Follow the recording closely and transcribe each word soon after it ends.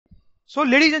So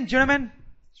ladies and gentlemen,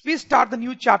 we start the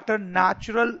new chapter,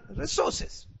 natural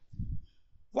resources.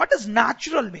 What does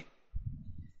natural mean?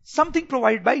 Something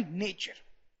provided by nature.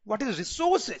 What is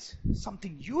resources?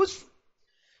 Something useful.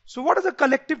 So what does the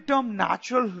collective term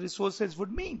natural resources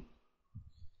would mean?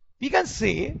 We can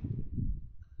say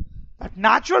that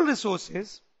natural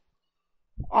resources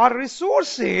are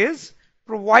resources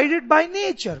provided by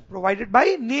nature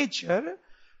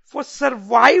for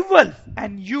survival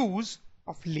and use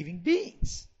of living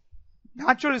beings.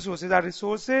 Natural resources are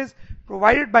resources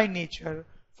provided by nature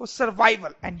for survival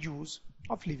and use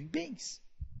of living beings.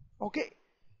 Okay.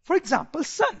 For example,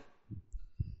 sun.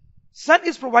 Sun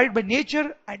is provided by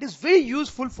nature and is very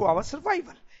useful for our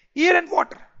survival. Air and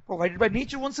water provided by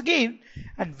nature once again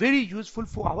and very useful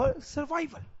for our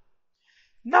survival.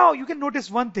 Now you can notice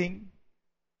one thing,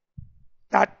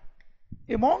 that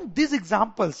among these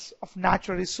examples of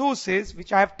natural resources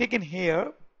which I have taken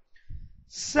here,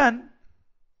 sun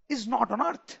is not on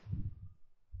earth.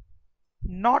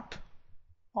 Not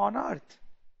on earth.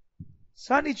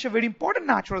 Sun is a very important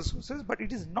natural resources, but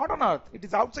it is not on earth. It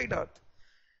is outside earth.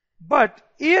 But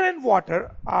air and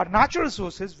water are natural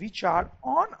resources which are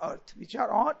on earth.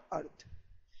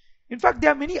 In fact,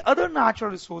 there are many other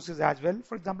natural resources as well.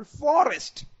 For example,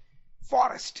 forest.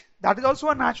 That is also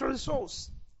a natural resource,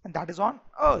 and that is on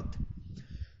earth.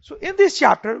 So in this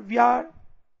chapter, we are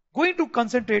going to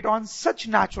concentrate on such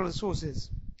natural resources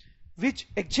which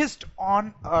exist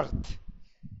on earth.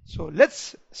 So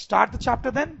let's start the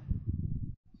chapter then.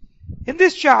 In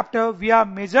this chapter, we are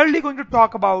majorly going to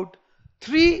talk about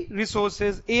three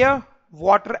resources: air,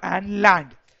 water and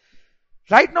land.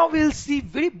 Right now we'll see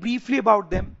very briefly about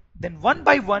them, then one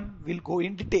by one we'll go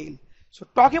in detail. So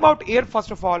talking about air,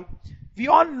 first of all, we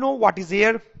all know what is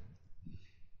air.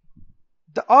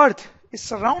 The earth is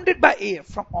surrounded by air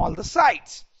from all the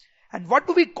sides. And what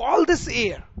do we call this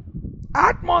air?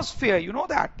 Atmosphere. You know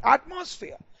that,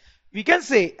 atmosphere. We can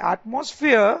say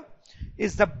atmosphere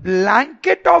is the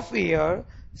blanket of air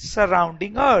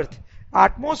surrounding earth.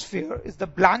 Atmosphere is the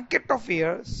blanket of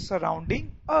air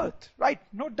surrounding earth, right?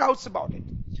 No doubts about it.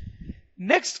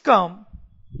 Next comes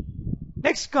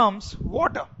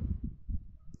water.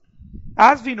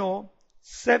 As we know,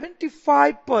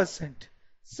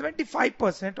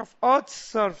 75% of earth's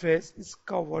surface is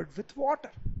covered with water.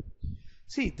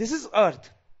 See, this is earth.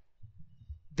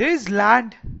 There is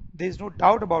land, there is no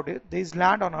doubt about it. There is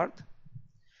land on earth.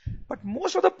 But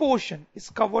most of the portion is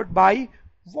covered by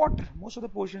water.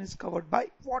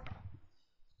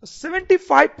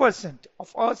 75%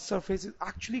 of Earth's surface is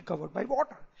actually covered by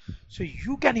water. So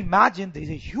you can imagine there is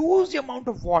a huge amount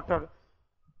of water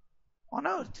on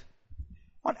Earth.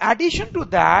 In addition to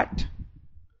that,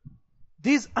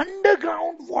 there is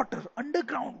underground water.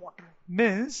 Underground water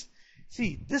means,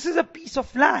 see, this is a piece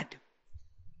of land.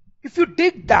 If you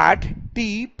dig that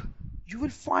deep, you will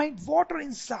find water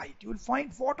inside.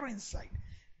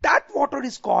 That water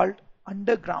is called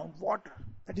underground water.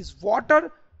 That is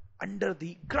water under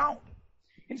the ground.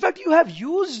 In fact, you have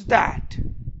used that.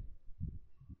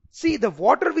 See, the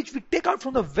water which we take out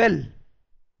from the well,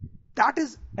 that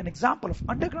is an example of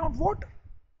underground water.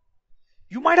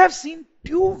 You might have seen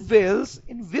tube wells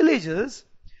in villages.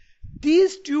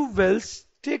 These tube wells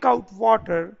take out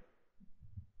water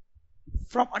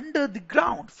from under the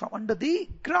ground. So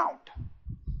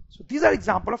these are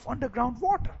examples of underground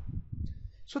water.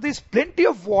 So there is plenty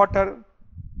of water,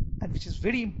 and which is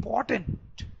very important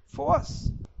for us.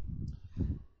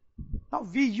 Now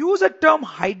we use a term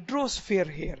hydrosphere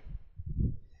here.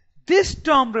 This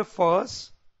term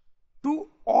refers to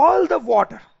all the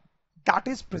water that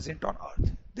is present on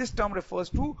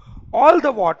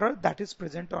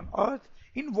earth.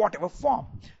 In whatever form.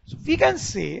 So we can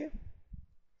say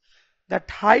that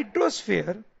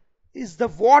hydrosphere is the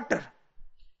water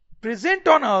present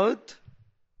on earth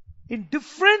in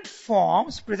different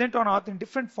forms,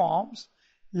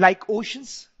 like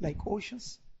oceans,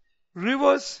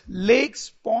 rivers, lakes,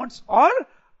 ponds, or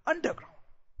underground.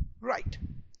 Right.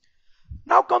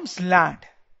 Now comes land.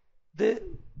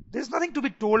 There's nothing to be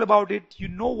told about it. You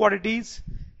know what it is.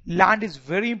 Land is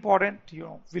very important.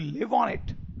 We live on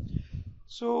it.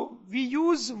 So we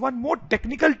use one more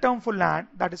technical term for land,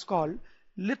 that is called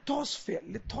lithosphere.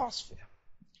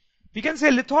 We can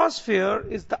say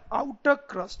lithosphere is the outer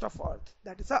crust of earth.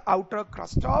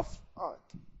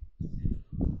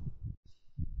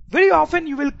 Very often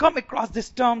you will come across this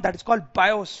term that is called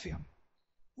biosphere.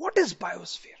 What is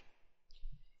biosphere?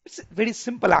 It's very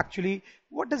simple actually.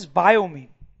 What does bio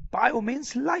mean? Bio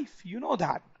means life. You know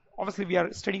that. Obviously we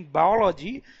are studying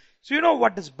biology. So you know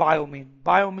what does bio mean?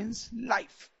 Bio means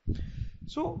life.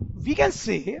 So we can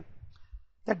say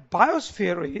that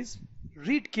biosphere is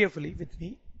read carefully with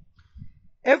me.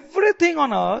 Everything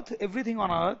on earth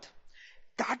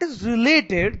that is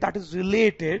related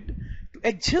to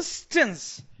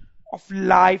existence of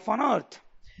life on earth.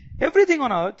 Everything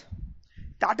on earth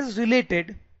that is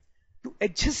related to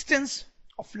existence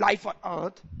of life on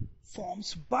earth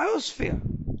forms biosphere.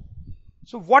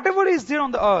 So whatever is there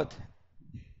on the earth,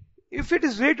 if it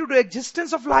is related to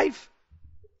existence of life,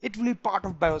 it will be part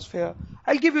of biosphere.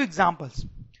 I'll give you examples.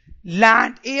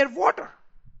 Land, air, water.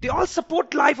 They all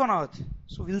support life on earth.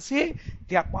 So we'll say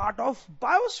they are part of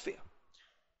biosphere.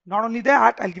 Not only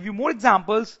that, I'll give you more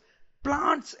examples.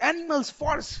 Plants, animals,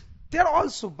 forests, they are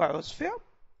also biosphere.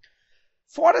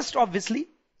 Forest, obviously.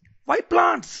 Why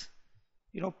plants?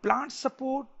 Plants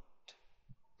support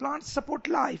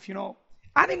life.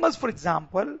 Animals, for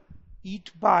example,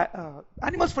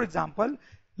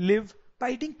 live by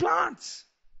eating plants.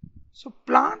 So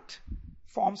plant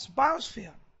forms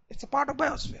biosphere. It's a part of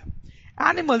biosphere.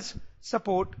 Animals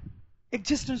support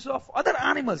existence of other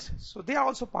animals. So they are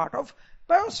also part of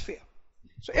biosphere.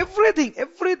 So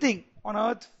everything on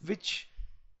earth which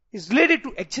is related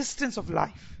to existence of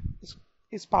life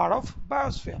is part of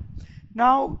biosphere.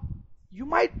 Now, you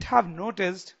might have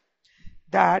noticed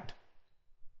that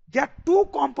there are two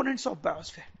components of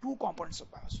biosphere.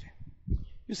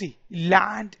 You see,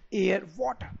 land, air,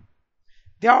 water.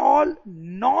 They are all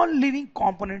non-living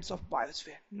components of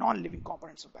biosphere.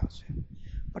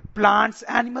 But plants,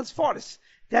 animals, forests,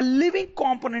 they are living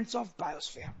components of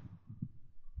biosphere.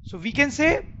 So we can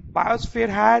say biosphere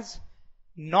has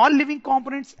non-living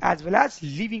components as well as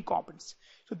living components.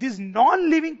 So these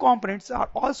non-living components are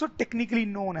also technically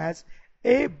known as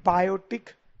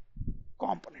abiotic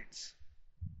components.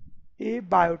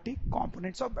 Abiotic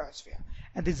components of biosphere.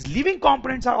 And these living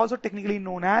components are also technically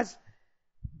known as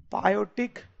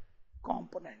biotic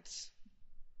components.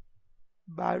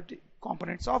 Biotic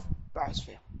components of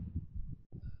biosphere.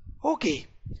 Okay,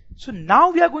 so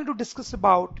now we are going to discuss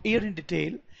about air in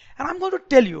detail, and I'm going to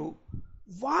tell you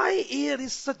why air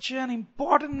is such an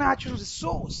important natural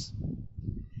resource.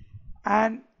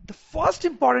 And the first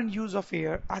important use of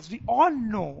air, as we all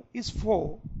know, is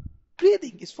for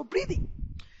breathing.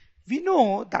 We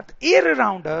know that air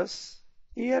around us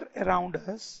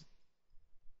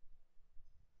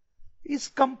is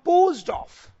composed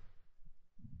of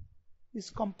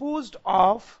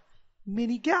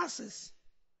many gases,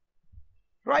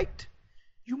 right?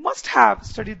 You must have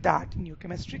studied that in your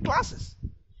chemistry classes.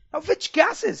 Now, which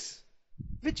gases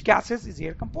is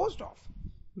air composed of?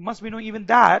 You must be knowing even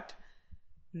that.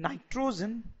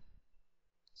 Nitrogen,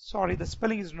 sorry, the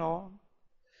spelling is wrong.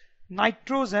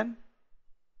 Nitrogen,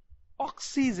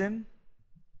 oxygen,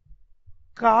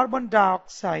 carbon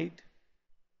dioxide,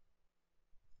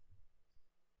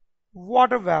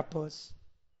 water vapors.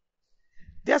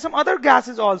 There are some other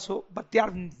gases also, but they are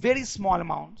in very small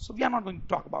amounts, so we are not going to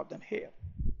talk about them here.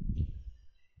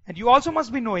 And you also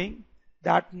must be knowing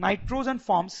that nitrogen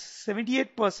forms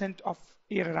 78% of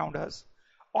air around us,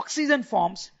 oxygen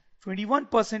forms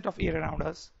 21% of air around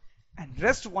us, and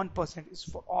rest 1% is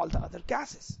for all the other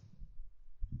gases.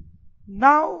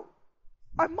 Now,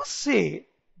 I must say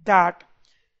that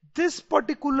this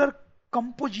particular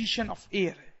composition of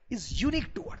air is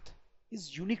unique to Earth.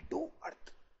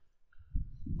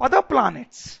 Other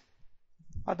planets,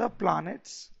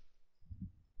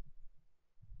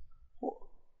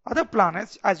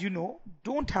 as you know,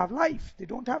 don't have life. They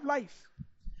don't have life.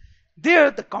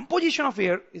 There, the composition of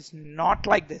air is not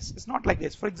like this. It's not like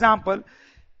this. For example,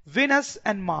 Venus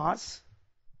and Mars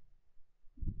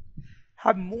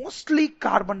have mostly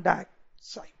carbon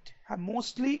dioxide.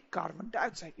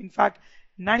 In fact,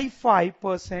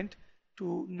 95%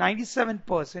 to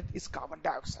 97% is carbon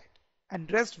dioxide,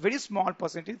 and rest very small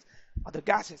percentage other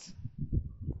gases.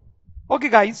 Okay,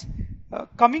 guys,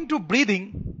 coming to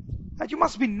breathing, you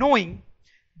must be knowing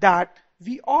that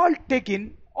we all take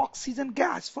in oxygen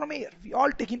gas from air.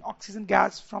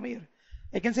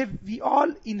 I can say we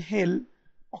all inhale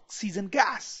oxygen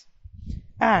gas,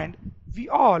 and we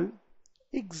all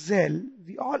exhale,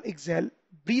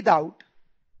 breathe out.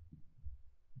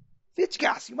 Which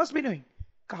gas? You must be knowing.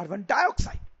 Carbon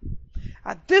dioxide.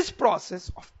 And this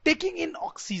process of taking in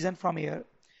oxygen from air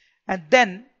and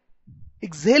then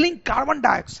exhaling carbon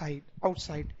dioxide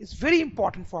outside is very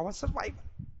important for our survival.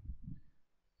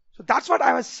 So that's what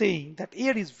I was saying, that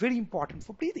air is very important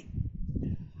for breathing.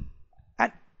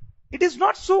 And it is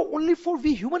not so only for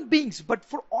we human beings, but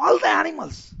for all the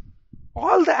animals.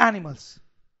 All the animals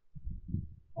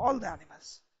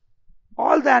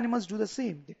do the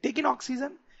same. They take in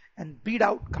oxygen and breathe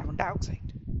out carbon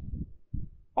dioxide.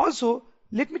 Also,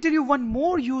 let me tell you one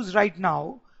more use right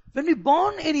now. When we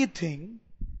burn anything,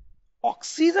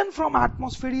 oxygen from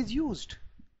atmosphere is used.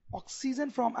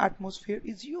 Oxygen from atmosphere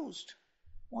is used.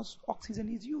 Most oxygen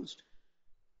is used.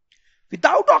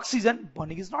 Without oxygen,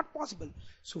 burning is not possible.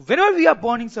 So whenever we are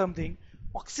burning something,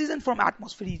 oxygen from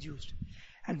atmosphere is used.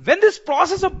 And when this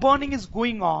process of burning is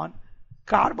going on,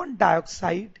 carbon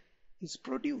dioxide is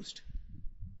produced.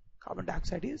 Carbon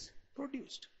dioxide is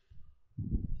produced.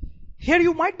 Here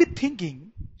you might be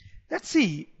thinking, let's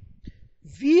see,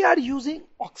 we are using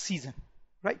oxygen,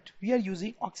 right? We are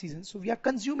using oxygen, so we are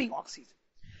consuming oxygen.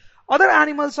 Other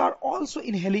animals are also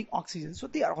inhaling oxygen, so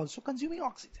they are also consuming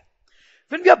oxygen.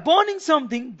 When we are burning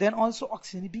something, then also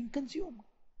oxygen is being consumed.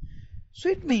 So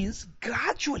it means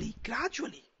gradually,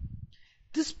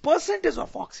 this percentage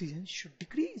of oxygen should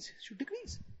decrease.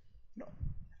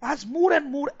 As more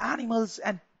and more animals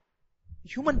and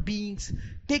human beings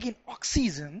take in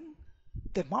oxygen,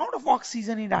 the amount of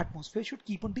oxygen in the atmosphere should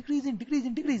keep on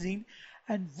decreasing,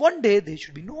 and one day there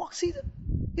should be no oxygen,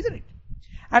 isn't it?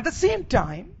 At the same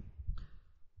time,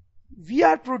 we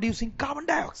are producing carbon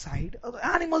dioxide. Other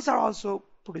animals are also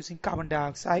producing carbon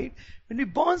dioxide. When we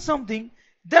burn something,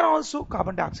 then also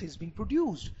carbon dioxide is being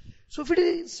produced. So if it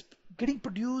is getting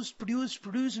produced,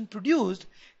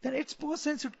 then its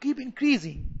percent should keep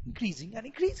increasing.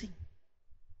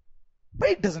 But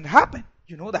it doesn't happen.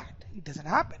 You know that. It doesn't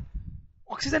happen.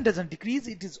 Oxygen doesn't decrease.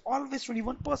 It is always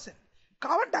 21%.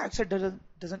 Carbon dioxide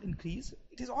doesn't increase.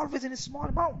 It is always in a small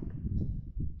amount.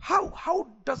 How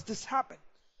does this happen?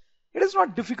 It is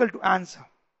not difficult to answer.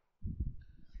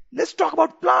 Let's talk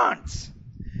about plants.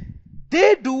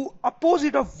 They do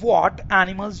opposite of what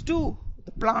animals do.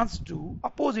 The plants do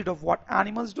opposite of what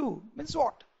animals do. Means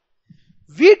what?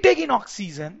 We take in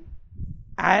oxygen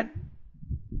and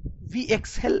we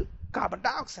exhale carbon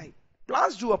dioxide.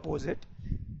 Plants do opposite.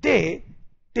 They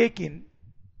take in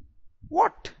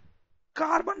what?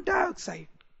 Carbon dioxide.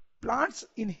 Plants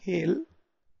inhale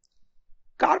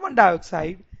carbon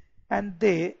dioxide and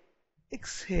they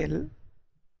exhale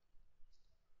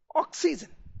oxygen.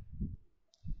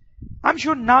 I'm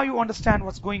sure now you understand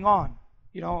what's going on.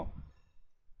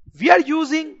 We are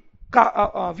using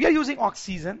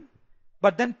oxygen,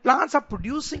 but then plants are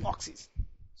producing oxygen.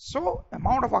 So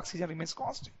amount of oxygen remains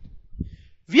constant.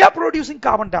 We are producing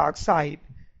carbon dioxide,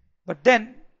 but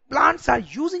then plants are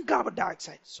using carbon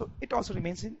dioxide. So it also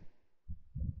remains in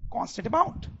constant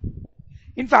amount.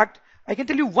 In fact, I can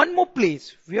tell you one more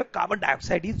place where carbon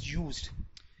dioxide is used.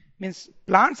 Means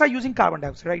plants are using carbon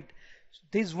dioxide, right? So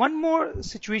there is one more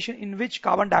situation in which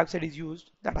carbon dioxide is used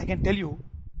that I can tell you.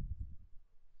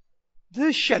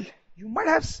 This shell. You might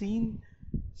have seen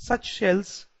such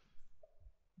shells.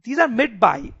 These are made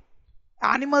by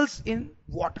animals in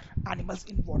water.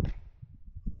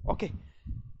 Okay.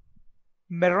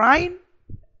 Marine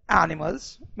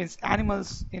animals, means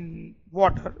animals in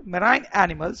water, marine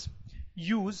animals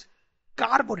use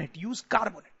carbonate.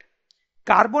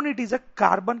 Carbonate is a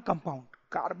carbon compound.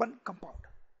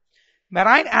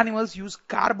 Marine animals use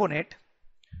carbonate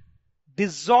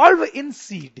dissolve in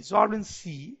sea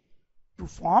to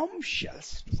form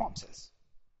shells.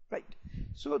 Right.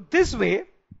 So this way,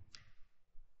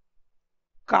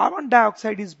 carbon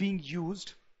dioxide is being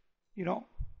used,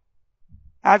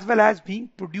 as well as being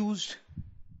produced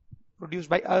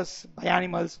by us, by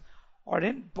animals, or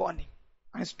in burning,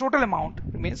 and its total amount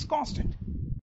remains constant.